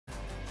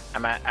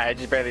I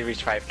just barely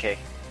reached 5K.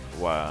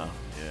 Wow.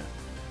 Yeah.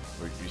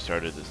 We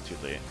started this too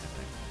late, I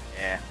think.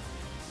 Yeah.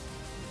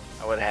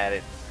 I would have had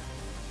it.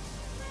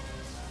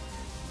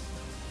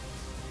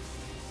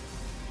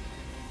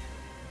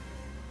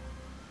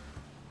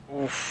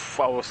 Oof,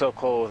 I was so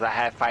close. I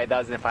had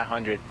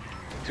 5,500.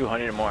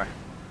 200 more.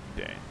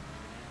 Dang.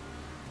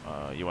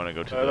 You want to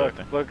go to Oh, the look,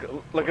 thing?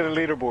 look at the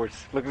leaderboards.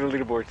 Look at the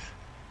leaderboards.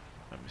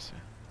 Let me see.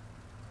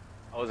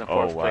 I was in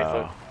Oh, fourth place. Look.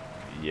 wow.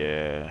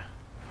 Yeah.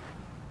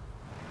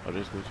 Oh,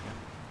 there's Glitch again.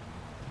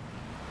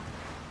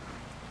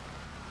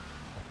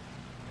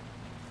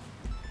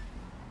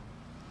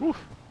 Woo.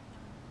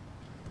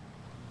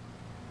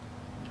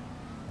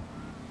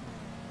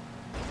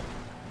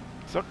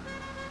 Suck.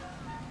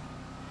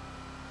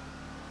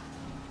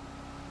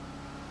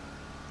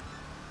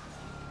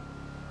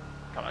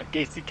 Come on,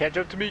 Casey, catch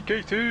up to me,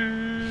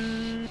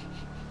 Casey!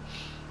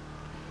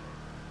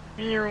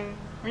 Meow,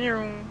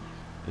 meow,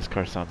 This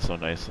car sounds so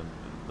nice in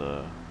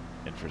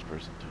first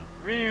person too.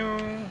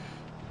 meow.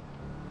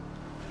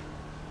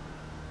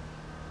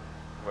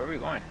 Where are we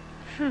going?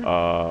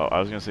 I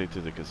was gonna say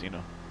to the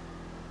casino,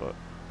 but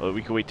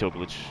we can wait till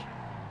Glitch.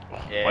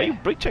 Yeah. Why are you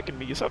brake checking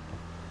me? You suck.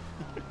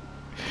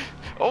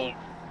 Oh.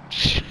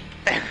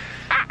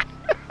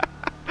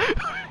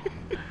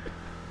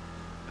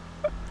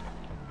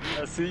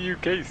 I see you,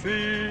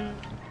 Casey!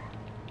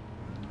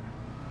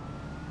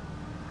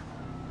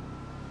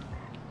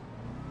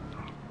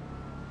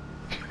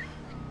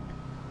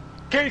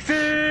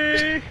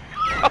 Casey!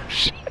 Oh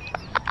shit!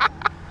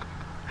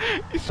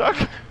 You suck.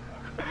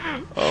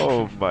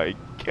 Oh my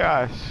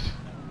gosh!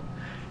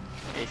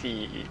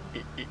 Casey,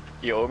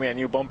 you owe me a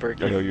new bumper.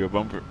 I owe you a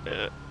bumper.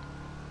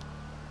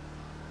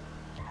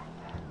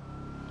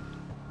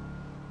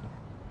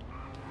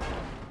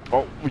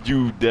 Oh,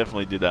 you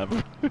definitely did that.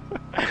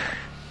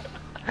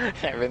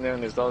 I've been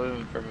doing this all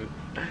this for me.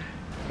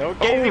 No,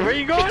 Casey, where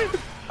you going?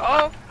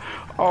 Oh!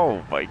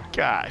 Oh my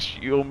gosh!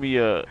 You owe me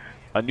a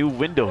new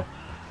window.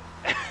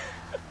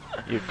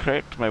 You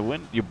cracked my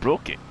window. You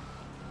broke it.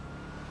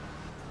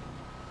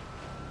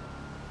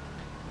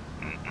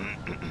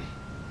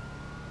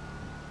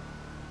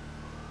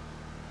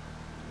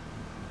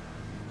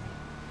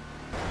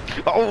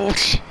 Oh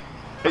shit!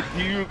 I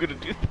knew you were gonna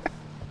do that.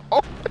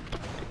 Oh.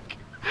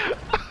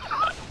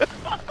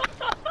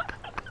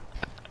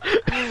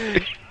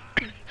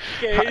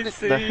 How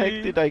the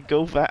heck did I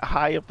go that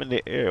high up in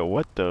the air?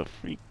 What the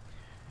freak?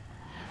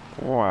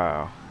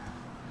 Wow.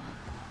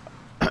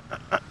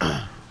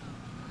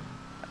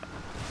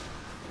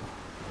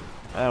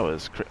 That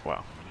was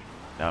wow.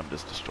 Now I'm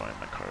just destroying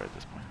my car at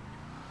this point.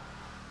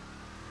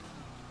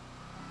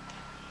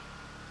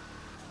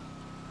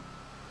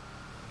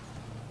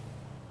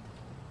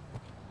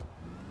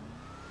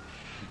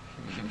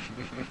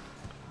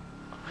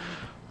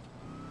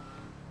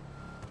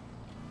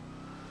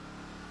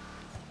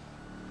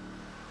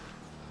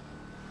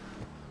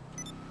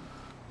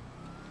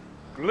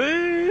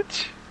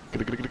 Glitch!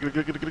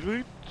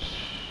 Glitch.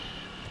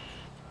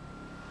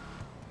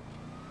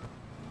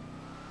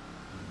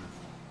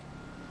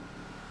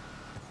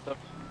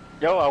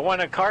 Yo, I won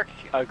a car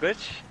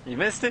glitch. You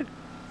missed it?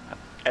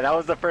 And I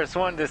was the first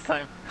one this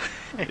time.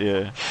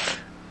 Yeah.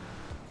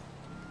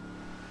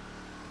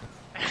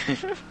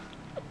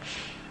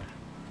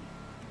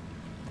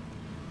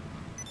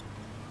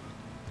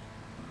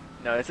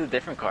 No, it's a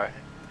different car.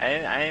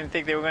 I didn't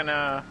think they were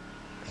gonna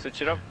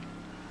switch it up.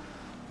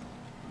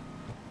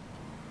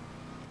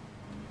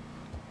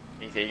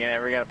 You say you're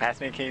never gonna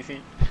pass me,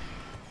 Casey?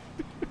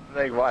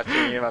 Like watching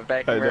me in my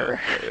back mirror.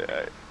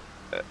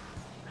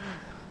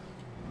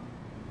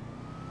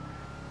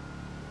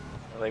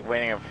 Like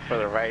waiting for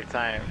the right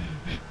time.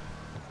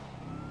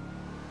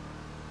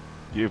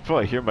 You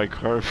probably hear my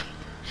car.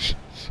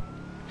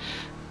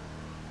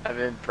 I've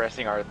been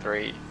pressing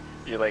R3.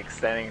 You're like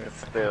standing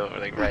still,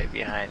 like right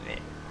behind me.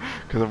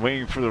 Because I'm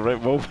waiting for the right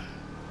moment.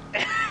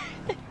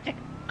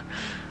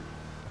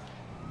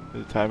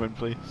 The time and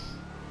place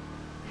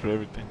for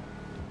everything.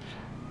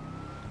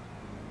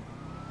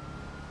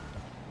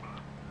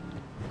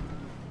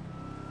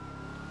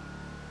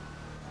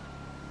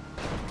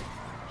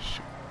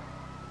 Shoot.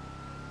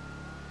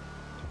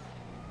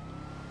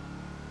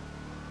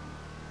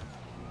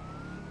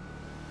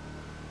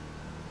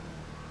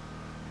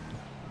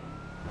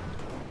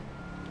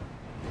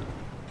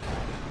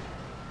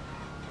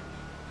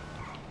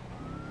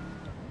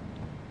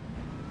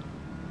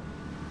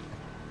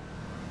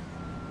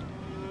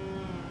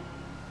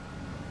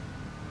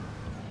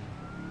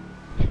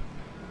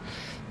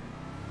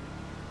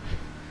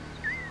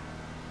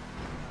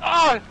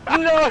 Oh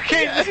no,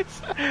 Casey!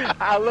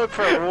 I looked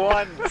for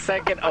 1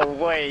 second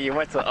away. You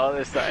went to the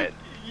other side.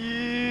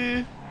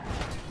 Yeah.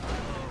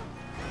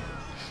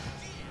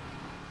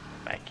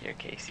 Back here,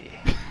 Casey.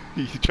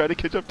 You try to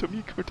catch up to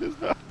me, Cortez?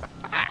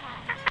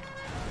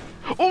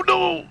 Oh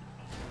no!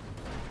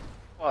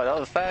 Wow, that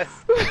was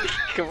fast.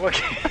 Come on.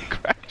 I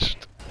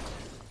crashed.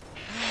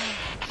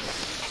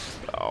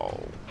 Oh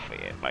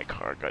man, my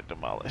car got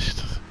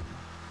demolished.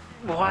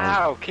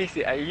 Wow,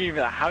 Casey, are you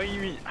even? How are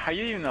you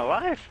even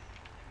alive?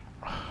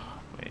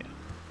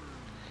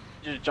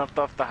 You just jumped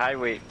off the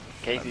highway.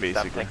 Casey,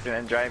 stop basically. texting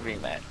and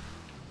driving, man.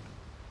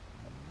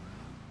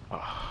 Oh,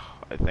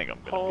 I think I'm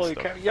gonna Holy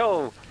be stuck. crap.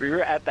 Yo, we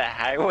were at the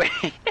highway.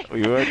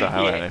 We were at the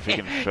highway and I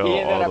freaking fell he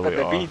ended all up the at way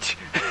the off. beach.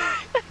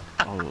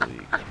 Holy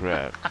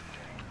crap.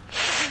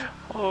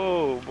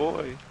 Oh,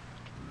 boy.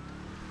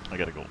 I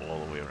gotta go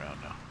all the way around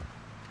now.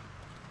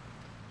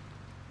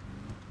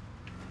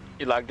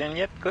 You logged in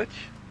yet, Coach?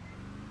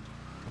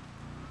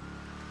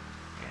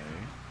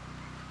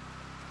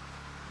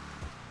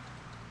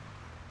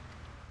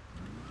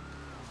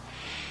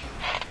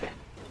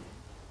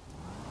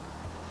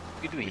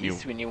 We do Can you-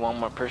 East, we need one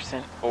more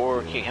person. Or,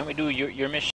 okay, can we do your mission?